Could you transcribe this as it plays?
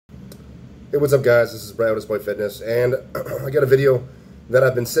Hey, what's up, guys? This is Briana Boy Fitness, and I got a video that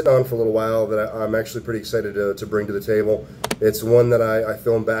I've been sitting on for a little while that I'm actually pretty excited to bring to the table. It's one that I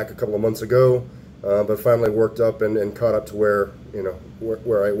filmed back a couple of months ago, but finally worked up and caught up to where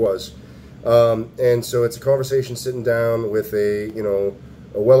where I was. And so it's a conversation sitting down with a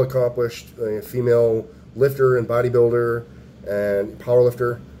well-accomplished female lifter and bodybuilder and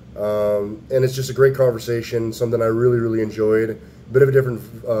powerlifter, and it's just a great conversation, something I really enjoyed. A bit of a different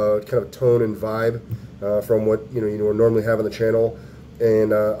kind of tone and vibe from what you normally have on the channel,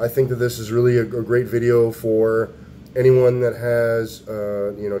 and I think that this is really a great video for anyone that has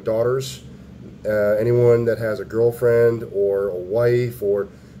daughters, anyone that has a girlfriend or a wife, or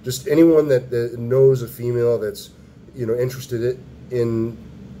just anyone that knows a female that's interested in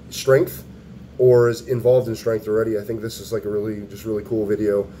strength or is involved in strength already. I think this is like a really cool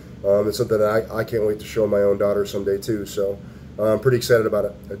video. It's something that I can't wait to show my own daughter someday too. So I'm pretty excited about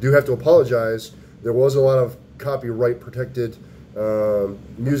it. I do have to apologize. There was a lot of copyright protected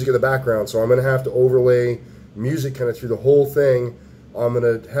music in the background, so I'm going to have to overlay music kind of through the whole thing. I'm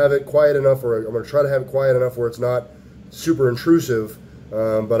going to have it quiet enough, or I'm going to try to have it quiet enough where it's not super intrusive,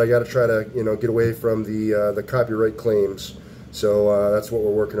 but I got to try to get away from the copyright claims. So that's what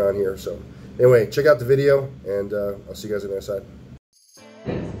we're working on here. So anyway, check out the video, and I'll see you guys on the other side.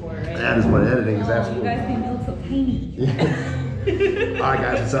 That is what editing is absolutely. You guys made me look so tiny. Alright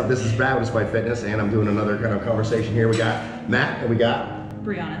guys, what's up? This is Briana Boy Fitness, and I'm doing another kind of conversation here. We got Matt and we got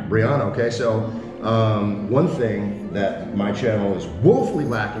Briana. Okay, so one thing that my channel is woefully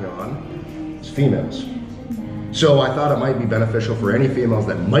lacking on is females. So I thought it might be beneficial for any females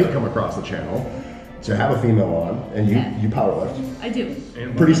that might come across the channel to have a female on, and you powerlift. I do.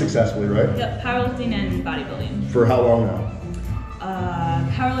 Pretty successfly, right? Yep, powerlifting and bodybuilding. For how long now?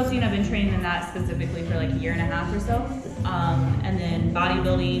 Powerlifting, I've been training in that specifically for like a year and a half or so. And then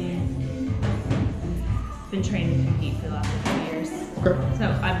bodybuilding, been training to compete for the last few years. Okay.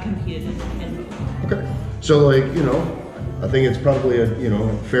 So I've competed in both. Okay. So like, I think it's probably a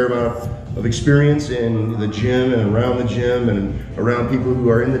fair amount of experience in the gym and around the gym and around people who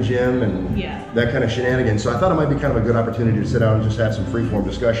are in the gym and that kind of shenanigans. So I thought it might be kind of a good opportunity to sit down and just have some free-form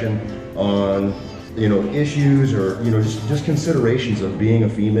discussion on issues or just considerations of being a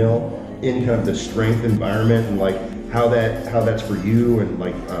female in kind of the strength environment, and like how that's for you, and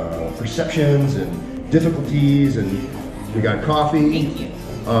like perceptions and difficulties. And we got coffee. Thank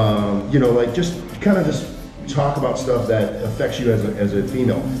you. Like just talk about stuff that affects you as a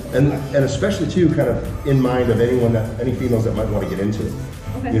female, and especially too kind of in mind of any females that might want to get into it.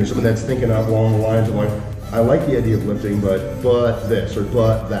 Okay. Someone that's thinking along the lines of like, I like the idea of lifting, but this or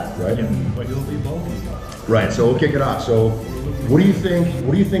but that, right? Yeah, but you'll be bulky. Right. So we'll kick it off. So, what do you think?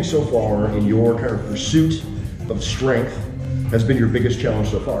 What do you think so far in your kind of pursuit of strength has been your biggest challenge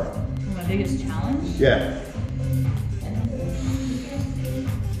so far? My biggest challenge? Yeah.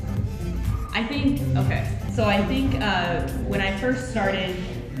 I think when I first started,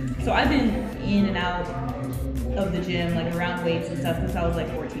 so I've been in and out of the gym, like around weights and stuff, since I was like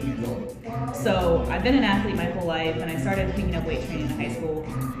 14 years old. So I've been an athlete my whole life, and I started picking up weight training in high school,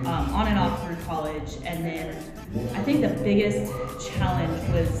 on and off through college. And then I think the biggest challenge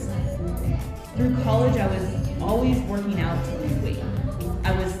was through college, I was always working out to lose weight.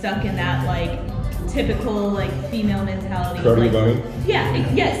 I was stuck in that like typical like female mentality. Cardio bunny?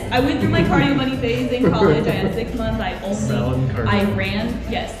 Yeah, yes. I went through my cardio bunny phase in college. I had 6 months.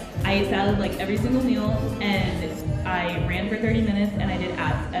 I ate salad like every single meal, and I ran for 30 minutes, and I did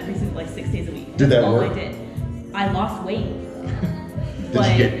abs every single, like 6 days a week. Did that That's work? all I did. I lost weight.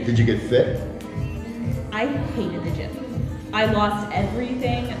 Did you get fit? I hated the gym. I lost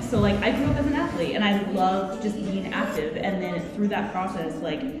everything. So like I grew up as an athlete, and I loved just being active, and then through that process,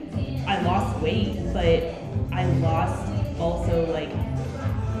 like I lost weight, but I lost also like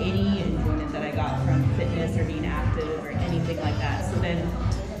any enjoyment that I got from fitness or being active or anything like that. So then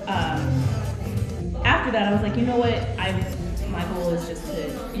after that, I was like, you know what? My goal is just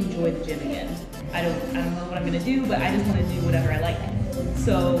to enjoy the gym again. I don't know what I'm gonna do, but I just want to do whatever I like.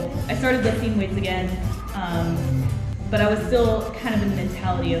 So I started lifting weights again, but I was still kind of in the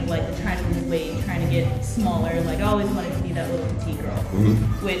mentality of like trying to lose weight, trying to get smaller. Like I always wanted to be that little petite girl,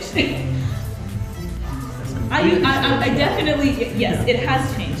 which I definitely, yes, it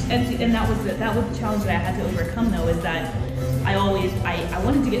has changed, and that was the challenge that I had to overcome though, is that I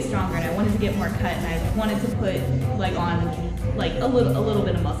wanted to get stronger, and I wanted to get more cut, and I wanted to put like on like a little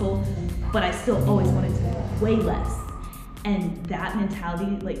bit of muscle, but I still always wanted to weigh less. And that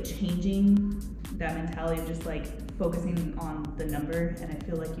mentality, like changing that mentality of just like focusing on the number, and I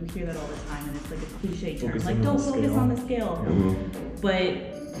feel like you hear that all the time, and it's like a cliche term, like don't focus on the scale. But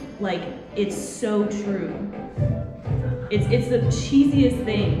like, it's so true. It's the cheesiest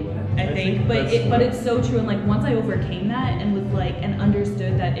thing, I think, but it's so true. And like once I overcame that and was like and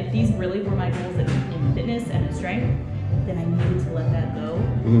understood that if these really were my goals in fitness and in strength, then I needed to let that go.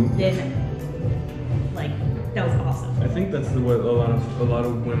 Then like that was awesome. I think that's what a lot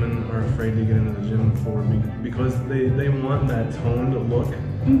of women are afraid to get into the gym for, because they want that toned look.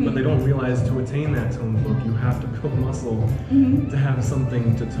 But they don't realize to attain that toned look, you have to build muscle to have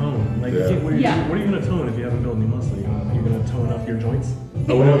something to tone. Like, what are you going to tone if you haven't built any muscle? You're going to tone up your joints?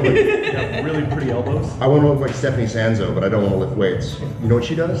 I want to look You have really pretty elbows? I want to look like Stephanie Sanzo, but I don't want to lift weights. You know what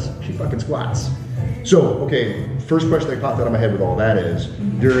she does? She fucking squats. So, okay, first question that popped out of my head with all that is,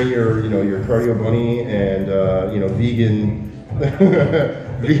 during your cardio bunny and, vegan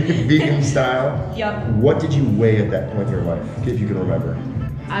vegan style, what did you weigh at that point in your life, if you can remember?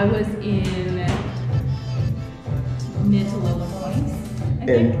 I was in mid to low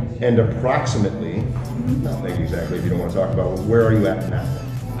 20s. And approximately, not maybe exactly if you don't want to talk about, where are you at now?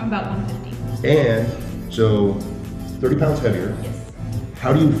 I'm about 150. And so 30 pounds heavier. Yes.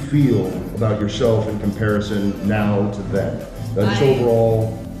 How do you feel about yourself in comparison now to then? Just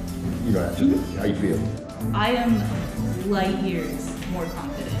overall, just how you feel. I am light years more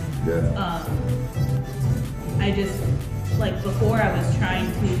confident. Yeah. I just, like before I was trying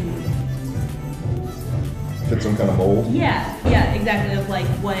to fit some kind of mold? Yeah, exactly, of like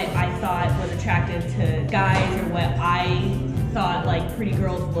what I thought was attractive to guys or what I thought like pretty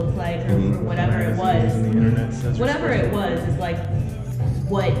girls looked like or whatever it was. Whatever it was is like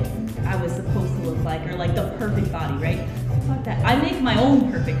what I was supposed to look like, or like the perfect body, right? Fuck that. I make my own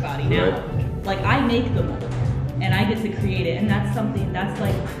perfect body now. Right. Like I make the mold and I get to create it, and that's something that's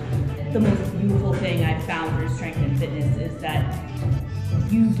like the most beautiful thing I've found through strength and fitness is that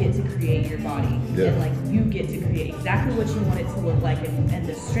you get to create your body, and like you get to create exactly what you want it to look like, and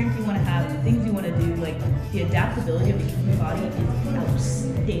the strength you want to have, the things you want to do. Like the adaptability of the human body is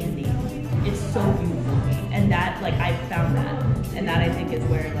outstanding. It's so beautiful to me, and that like I found that, and that I think is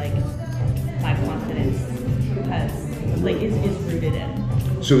where like my confidence has like is rooted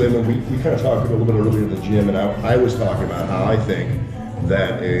in. So then when we kind of talked a little bit earlier in the gym, and I was talking about how I think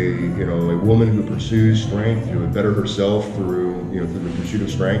that a woman who pursues strength, who would better herself through the pursuit of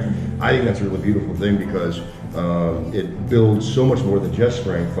strength, I think that's a really beautiful thing, because it builds so much more than just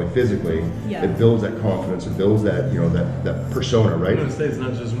strength, like physically. It builds that confidence, it builds that that persona, right? I'm gonna say it's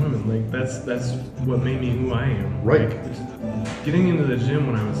not just women. Like that's what made me who I am. Right. Like, getting into the gym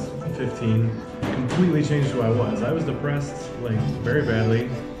when I was 15 completely changed who I was. I was depressed, like very badly.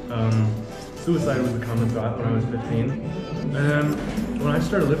 Suicide was a common thought when I was 15. And then when I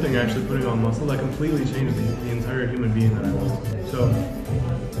started lifting, actually putting on muscle, that completely changed the entire human being that I was. So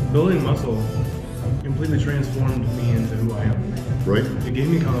building muscle completely transformed me into who I am. Right. It gave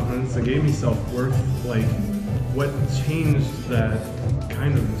me confidence, it gave me self-worth. Like what changed that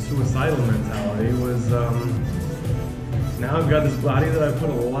kind of suicidal mentality was now I've got this body that I put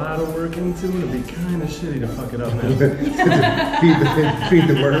a lot of work into, and it'd be kind of shitty to fuck it up now. feed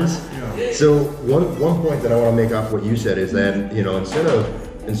the worms. Yeah. So one point that I want to make off what you said is that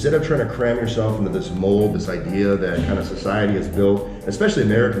instead of trying to cram yourself into this mold, this idea that kind of society has built, especially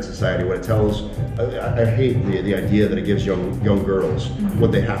American society, what it tells, I hate the idea that it gives young girls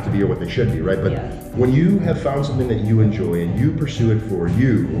what they have to be or what they should be, right? But when you have found something that you enjoy and you pursue it for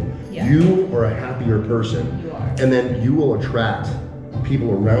you, you are a happier person. You are. And then you will attract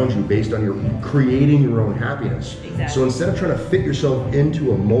people around you based on your creating your own happiness. Exactly. So instead of trying to fit yourself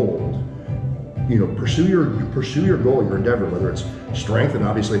into a mold, pursue your goal, your endeavor, whether it's strength, and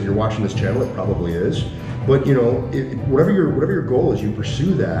obviously if you're watching this channel, it probably is. But whatever your goal is, you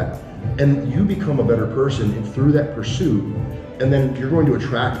pursue that, and you become a better person through that pursuit. And then you're going to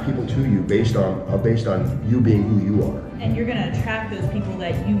attract people to you based on you being who you are. And you're going to attract those people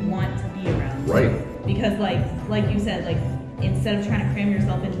that you want to be around. Right. Because like you said, like instead of trying to cram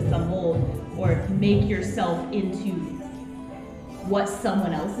yourself into some mold or make yourself into what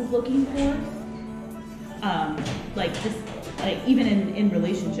someone else is looking for. Even in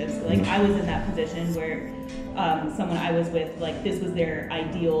relationships, like I was in that position where someone I was with, like this was their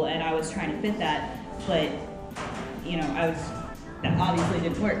ideal, and I was trying to fit that, but that obviously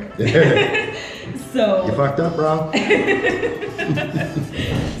didn't work. So you fucked up, bro.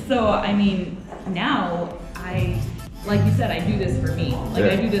 So I mean, now like you said, I do this for me. Like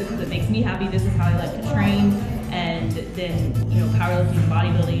I do this because it makes me happy. This is how I like to train, and then powerlifting,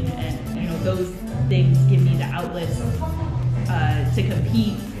 bodybuilding, and those things give me the outlets to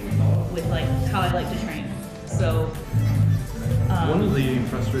compete with like how I like to train. So One of the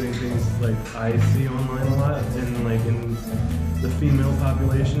frustrating things like I see online a lot in the female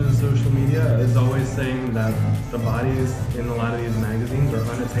population in social media is always saying that the bodies in a lot of these magazines are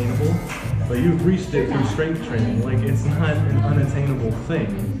unattainable, but you've reached it through strength training. Like, it's not an unattainable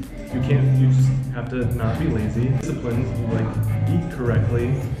thing. You just have to not be lazy, disciplined, like eat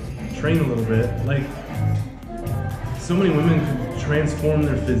correctly, train a little bit. Like, so many women could transform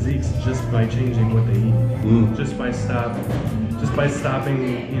their physiques just by changing what they eat, just by stopping,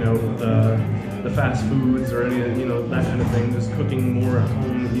 you know, the fast foods or any, you know, that kind of thing. Just cooking more at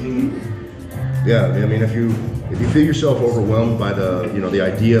home, eating. Yeah, I mean, if you feel yourself overwhelmed by the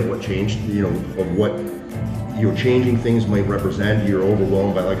idea of what changed, of what changing things might represent, you're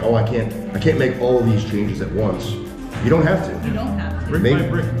overwhelmed by like, oh, I can't make all of these changes at once. You don't have to. You don't have to. Brick by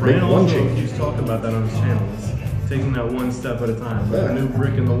brick. Briana also used to talk about that on his channel. It's taking that one step at a time. Like a new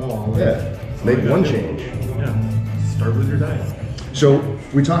brick in the wall. Yeah. Make one change. Yeah. Start with your diet. So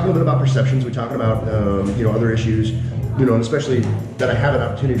we talked a little bit about perceptions. We talked about other issues, and especially that I have an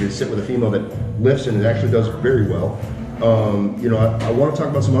opportunity to sit with a female that lifts and it actually does very well. I want to talk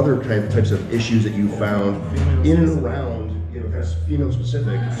about some other types of issues that you found in and around, kind of female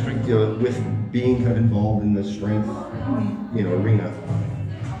specific, with being kind of involved in the strength, arena.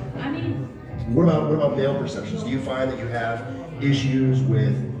 I mean, what about male perceptions? Do you find that you have issues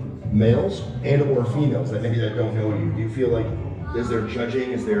with males and or females that maybe that don't know you? Do you feel like, is there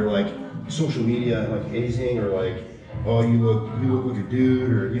judging? Is there like social media like hazing or like, oh, you look like a dude,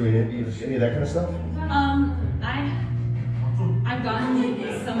 or any of that kind of stuff? I've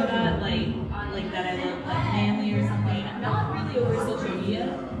gotten some of that, like that I look like manly or something. Not really over social media.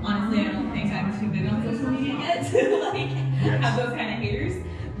 Honestly, I don't think I'm too big on social media yet to have those kind of haters.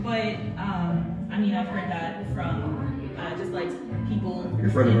 But I mean, I've heard that from just like people. Your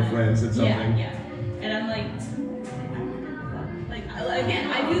friend of a friend said something. Yeah. And I'm like,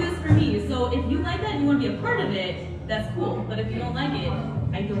 again, I do this for me. So if you like that and you want to be a part of it, that's cool. But if you don't like it,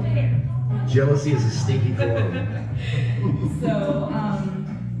 I don't care. Jealousy is a stinky form. So, I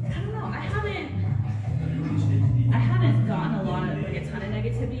don't know. I haven't gotten a ton of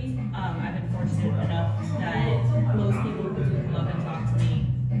negativity. I've been fortunate enough that most people who do come up and talk to me,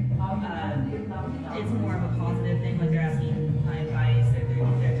 it's more of a positive thing. Like they're asking my advice, or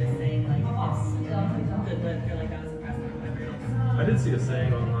they're just saying like it's a good lift, or like I was impressed or whatever it is. I did see a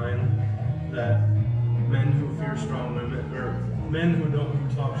saying online that men who fear strong women, or men who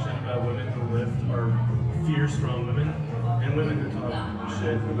talk shit about women who lift fear strong women, and women who talk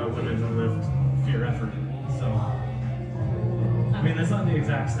shit about women who lift fear effort. So, I mean, that's not the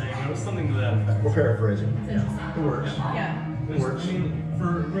exact saying, but it was something to that effect. We're paraphrasing. Yeah, it works. Yeah. It works. I mean,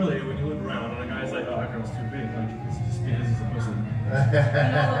 for really, when you look around and a guy's like, oh, that girl's too big, like, it's just because he's a pussy.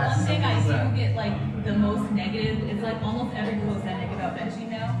 The one thing I do get like the most negative is like almost every post I make about benching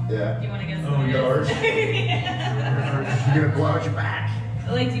now. Yeah. Do you want to guess? Oh, yours? Yeah. You're gonna blow out your back.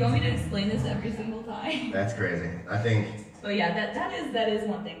 Like, do you want me to explain this every single time? That's crazy. I think. But yeah, that is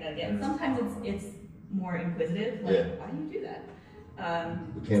one thing that again sometimes it's more inquisitive. Like, why do you do that?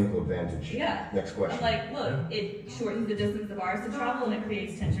 Mechanical advantage. Yeah. Next question. I'm like, look, it shortens the distance of ours to travel and it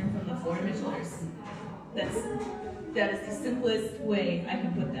creates tension from the floor to the shoulders. That is the simplest way I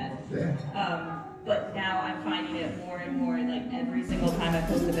can put that. Yeah. But now I'm finding it more and more, like every single time I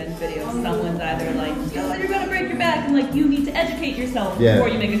post a bench video, someone's either like, yo, you're gonna break your back, and like, you need to educate yourself before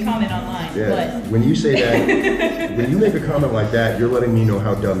you make a comment online. Yeah. But when you say that, when you make a comment like that, you're letting me know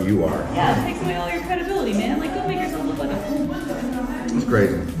how dumb you are. Yeah, it takes away all your credibility, man. Like, don't make yourself look like a fool. It's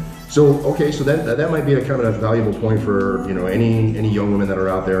crazy. So that might be a kind of a valuable point for any young women that are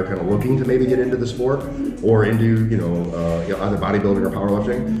out there kind of looking to maybe get into the sport or into either bodybuilding or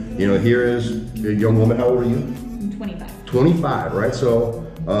powerlifting. Here is a young woman. How old are you? I'm 25. 25, right? So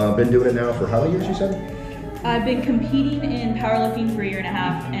been doing it now for how many years? You said? I've been competing in powerlifting for 1.5 years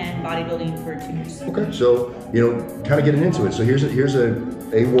and bodybuilding for 2 years. Okay, so kind of getting into it. So here's a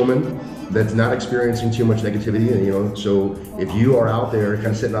woman that's not experiencing too much negativity, and so if you are out there kind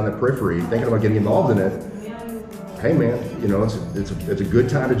of sitting on the periphery thinking about getting involved in it, hey man, it's a good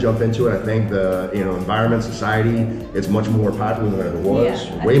time to jump into it. I think the environment, society, it's much more popular than it ever was.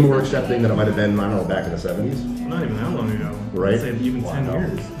 Yeah, way more accepting than it might have been, I don't know, back in the 70s. Not even that long ago. Right? I'd say even 10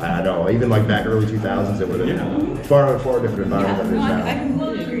 years. I know, even like back early 2000s, it would have been far different environment than it is now. I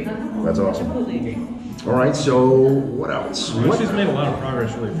completely agree. That's awesome. Completely agree. All right, so what else? She's made a lot of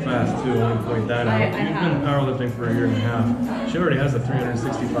progress really fast too. I want to point that out. You've been powerlifting for 1.5 years. She already has a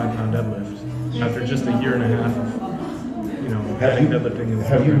 365-pound deadlift after just 1.5 years of deadlifting.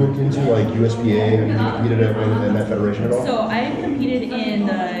 Have you looked into like USPA? Have you competed in that federation at all? So I competed in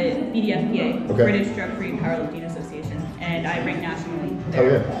the BDFPA, Okay. British Drug Free Powerlifting Association, and and I ranked nationally Oh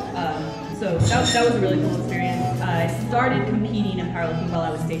there. yeah. So that was a really cool experience. I started competing in powerlifting while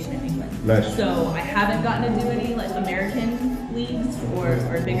I was stationed in England. Nice. So I haven't gotten to do any like American leagues or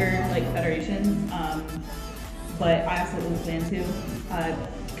bigger like federations, but I absolutely plan to.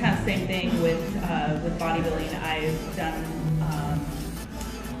 Kind of same thing with bodybuilding. I've done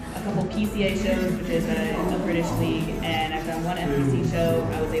a couple PCA shows, which is a British league, and I've done one FBC show.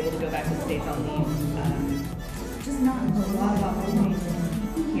 I was able to go back to the States on leave. Just not a lot of opportunities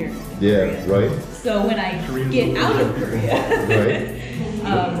here in Yeah, Korea. right. So when I get out of Korea, Right.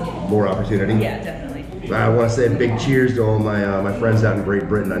 More opportunity. yeah, definitely. I want to say a big cheers to all my friends out in Great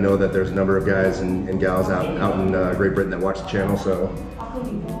Britain. I know that there's a number of guys and gals out in Great Britain that watch the channel, so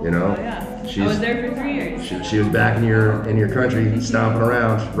you know. Oh, yeah. I was there for 3 years. She was back in your country, stomping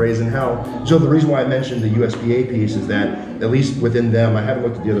around, raising hell. So the reason why I mentioned the USPA piece is that at least within them, I haven't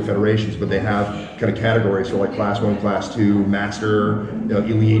looked at the other federations, but they have kind of categories, so like class 1, class 2, master,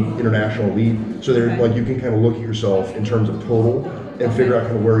 elite, international elite. So they're like you can kind of look at yourself in terms of total and figure out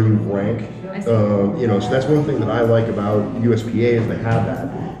kind of where you rank. So that's one thing that I like about USPA is they have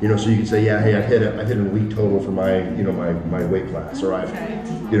that. So you can say, yeah, hey, I've hit an elite total for my my weight class, or I've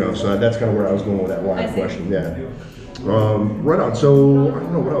so that's kind of where I was going with that line of question. Yeah. Right on. So I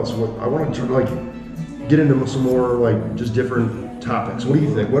don't know what else. I wanted to get into some more like just different topics. What do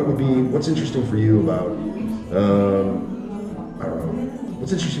you think? What's interesting for you about I don't know.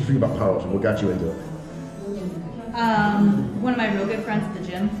 What's interesting for you about powerlifting? What got you into it? One of my real good friends at the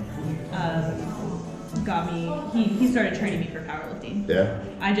gym got me. He started training me for powerlifting. Yeah.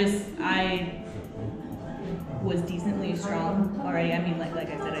 I was decently strong already. I mean, like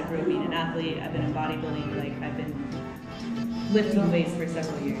I said, I grew up being an athlete. I've been in bodybuilding. Like I've been lifting weights for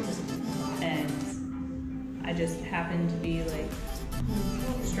several years, and I just happened to be like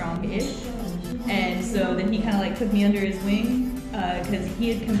strong-ish. And so then he kind of like took me under his wing because he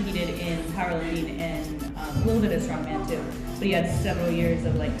had competed in powerlifting and a little bit of strongman too. But he had several years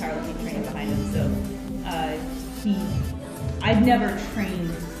of like powerlifting training behind him. So I'd never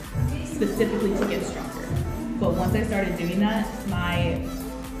trained specifically to get stronger. But once I started doing that,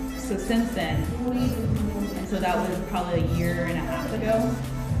 so since then, and so that was probably a year and a half ago,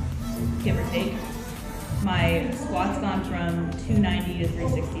 give or take, my squat's gone from 290 to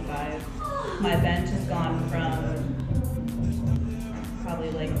 365. My bench has gone from probably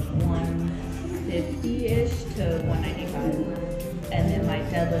like 150-ish to 195. And then my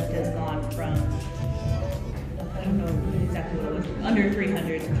deadlift has gone from, I don't know exactly what it was, under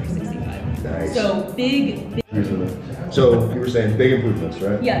 300 to 365. Nice. So big. So you were saying big improvements,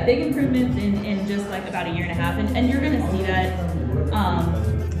 right? Yeah, big improvements in just like about a year and a half. And you're going to see that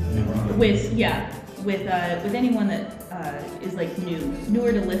with anyone that is like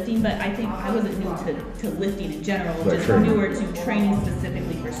newer to lifting, but I think I wasn't new to lifting in general, Right, just sure. newer to training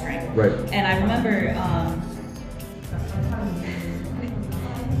specifically for strength. Right. And I remember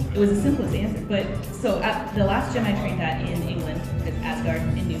it was the simplest answer, but so at the last gym I trained at in England is Asgard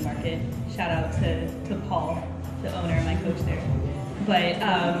in Newmarket. Shout out to Paul, the owner, my coach there. But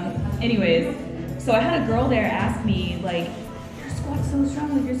anyways, so I had a girl there ask me like, your squat's so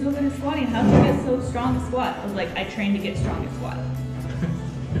strong, like you're so good at squatting, how did you get so strong to squat? I was like, I trained to get strong at squat.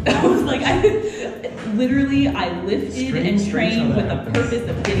 I was like, I lifted and trained with the purpose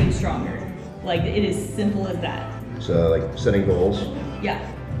of getting stronger. Like it is simple as that. So like setting goals, Yeah.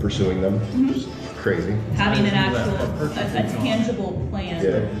 pursuing them, just crazy. Having an actual, a tangible plan.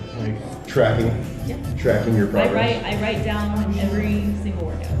 Yeah. Like Tracking your progress. I write down every single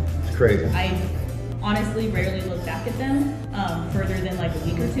workout. It's crazy. I honestly rarely look back at them further than like a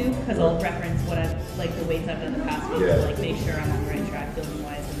week or two because I'll reference what I've like the weights I've done the past week to like make sure I'm on the right track building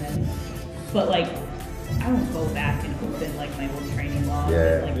wise, and then but like I don't go back and open like my old training log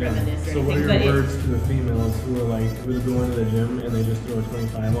and like reminisce or So what anything. are your words to the females who are like who go into the gym and they just throw a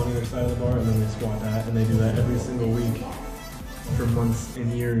 25 on either side of the bar and then they squat that and they do that every single week for months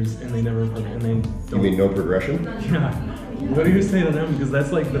and years and they never and they don't. You mean no progression? Yeah. What do you say to them? Because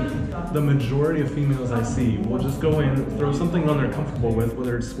that's like the majority of females I see will just go in, throw something on they're comfortable with,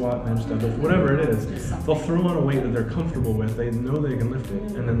 whether it's squat, bench, deadlift, whatever it is. They'll throw on a weight that they're comfortable with. They know they can lift it,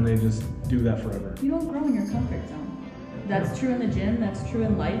 and then they just do that forever. You don't grow in your comfort zone. That's true in the gym. That's true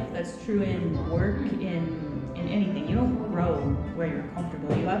in life. That's true in work. In anything. You don't grow where you're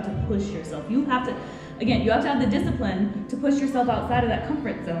comfortable. You have to push yourself. You have to have the discipline to push yourself outside of that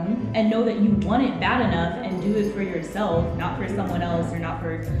comfort zone and know that you want it bad enough and do it for yourself, not for someone else or not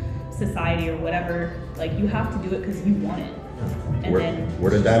for society or whatever. Like you have to do it because you want it. And Where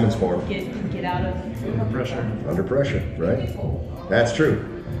do diamonds form? Get out of Under pressure. Under pressure, right? That's true.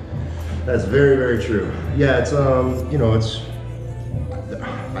 That's very, very true. Yeah, it's you know, it's.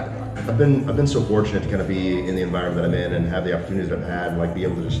 I've been so fortunate to kind of be in the environment that I'm in and have the opportunities that I've had, and like be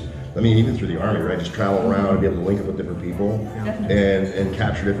able to just, I mean, even through the Army, right? Just travel around and be able to link up with different people and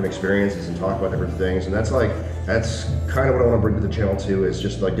capture different experiences and talk about different things. And that's kind of what I want to bring to the channel too, is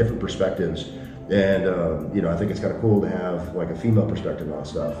just like different perspectives. And you know, I think it's kind of cool to have like a female perspective on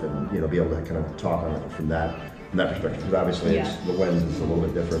stuff, and you know, be able to kind of talk on it from that perspective. Because obviously, it's, the lens is a little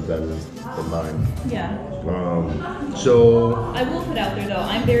bit different than mine. Yeah. So I will put out there though,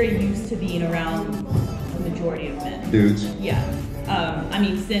 I'm very used to being around the majority of men. dudes. Yeah. I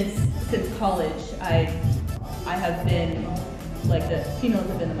mean, since college, I have been like the females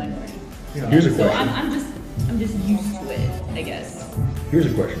have been the minority. Yeah. Here's a so question. I'm just used to it, I guess. Here's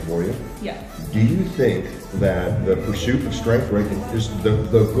a question for you. Yeah. Do you think that the pursuit of strength, right, is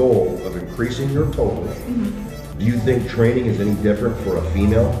the goal of increasing your total? Do you think training is any different for a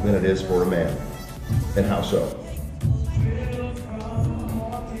female than it is for a man? And how so?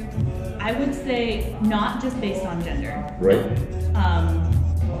 I would say not just based on gender. Right.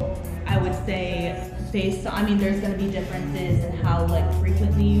 I would say based on, I mean, there's going to be differences in how like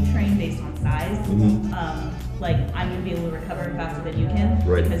frequently you train based on size. Like I'm going to be able to recover faster than you can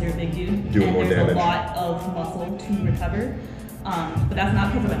because you're a big dude. Doing more damage. There's a lot of muscle to recover. But that's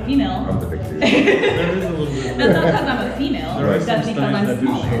not because I'm a female. I'm the big dude. There is a little bit. That's not because I'm a female. That's because I'm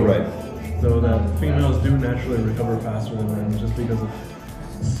smaller. Right. Though that females do naturally recover faster than men just because of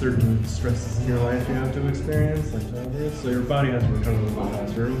certain stresses in your life you have to experience, like childbirth. So your body has to recover a little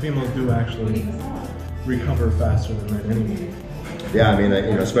faster. And females do actually recover faster than men anyway. Yeah, I mean,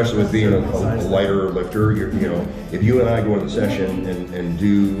 you know, especially with being a lighter lifter, you know, if you and I go into the session and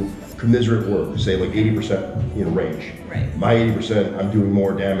do commensurate work, say like 80%, you know, range. Right. My 80%, I'm doing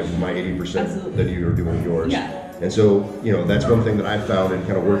more damage than my 80% than you are doing yours. Yeah. And so, you know, that's one thing that I've found in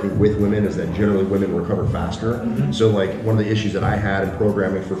kind of working with women is that generally women recover faster. So like one of the issues that I had in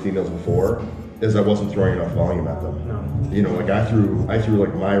programming for females before is I wasn't throwing enough volume at them. No. You know, like I threw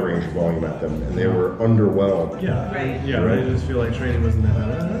like my range of volume at them and they were underwhelmed. Yeah. Right. Yeah, right. I just feel like training wasn't that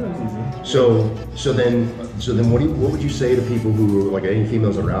bad. That was easy. So then what would you say to people who, like any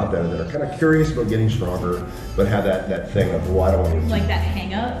females that are out there that are kind of curious about getting stronger but have that thing of, well, I don't want to Like that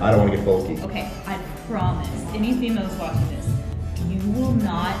hang up? I don't want to get bulky. Okay, I promise. Any females watching this, you will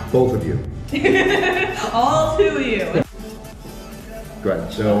not. Both of you. All two of you. Go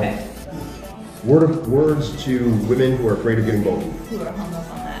ahead. So words to women who are afraid of getting bulky. Who are hung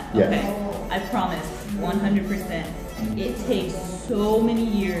up on that. Yeah. Okay. I promise, 100%. It takes so many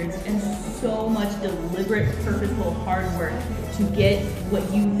years and so much deliberate, purposeful, hard work to get what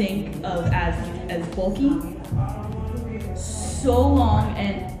you think of as bulky. So long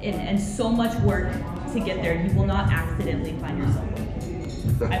and so much work to get there. You will not accidentally find yourself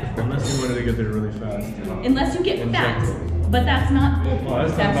bulky. Unless you wanted to get there really fast. Unless you get fat. But that's not bulky. Well, I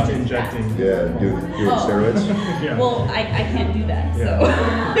was talking about injecting. Yeah, doing steroids. Yeah. Well, I can't do that, so.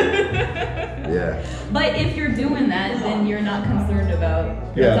 Yeah. But if you're doing that, then you're not concerned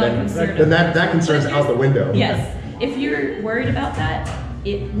about. Yeah, then that concern's out the window. Yes. If you're worried about that,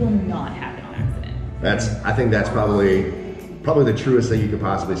 it will not happen on accident. I think that's probably the truest thing you could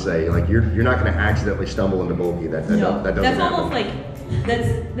possibly say. Like you're not going to accidentally stumble into bulky. That doesn't happen. That's almost like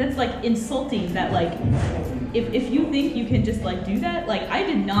that's like insulting. That like if you think you can just like do that, like I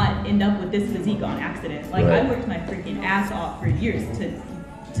did not end up with this physique on accident. Like I worked my freaking ass off for years to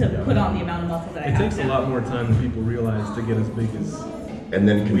put on the amount of muscle that I have. It takes a lot more time than people realize to get as big as. And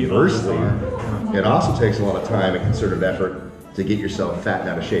then conversely, it also takes a lot of time and concerted effort to get yourself fat and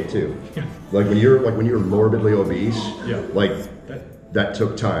out of shape too. Yeah. Like when you're morbidly obese, like that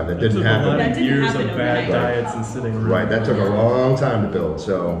took time. That didn't happen. That took years of bad diets and sitting around. Right, that took a long time to build.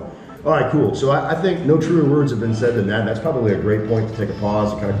 So, all right, cool. So I think no truer words have been said than that. That's probably a great point to take a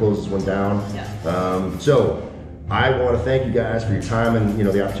pause and kind of close this one down. Yeah. So I want to thank you guys for your time and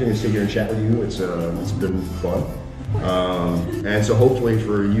the opportunity to sit here and chat with you. It's been fun. And so hopefully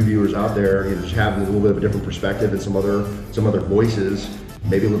for you viewers out there, just having a little bit of a different perspective and some other voices,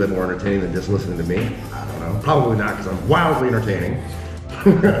 maybe a little bit more entertaining than just listening to me. I don't know. Probably not, because I'm wildly entertaining.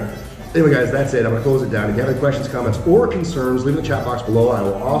 Anyway, guys, that's it. I'm going to close it down. If you have any questions, comments, or concerns, leave in the chat box below. I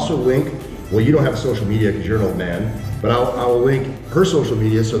will also link, well, you don't have social media because you're an old man, but I will link her social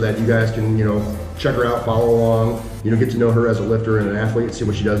media so that you guys can, check her out, follow along, get to know her as a lifter and an athlete and see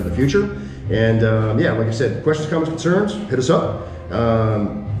what she does in the future. And yeah, like I said, questions, comments, concerns, hit us up.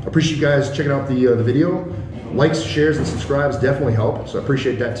 Appreciate you guys checking out the video. Likes, shares, and subscribes definitely help, so I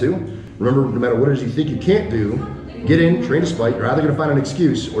appreciate that too. Remember, no matter what it is you think you can't do, get in, train to spite. You're either going to find an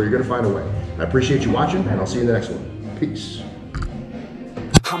excuse or you're going to find a way. I appreciate you watching, and I'll see you in the next one. Peace.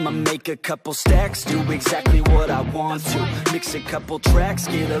 I'ma make a couple stacks, do exactly what I want to. Mix a couple tracks,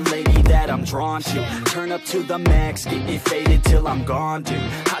 get a lady that I'm drawn to. Turn up to the max, get it faded till I'm gone, dude.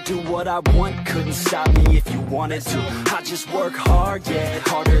 I do what I want, couldn't stop me if you wanted to. I just work hard, yeah,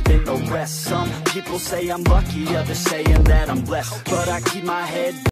 harder than the rest. Some people say I'm lucky, others saying that I'm blessed, but I keep my head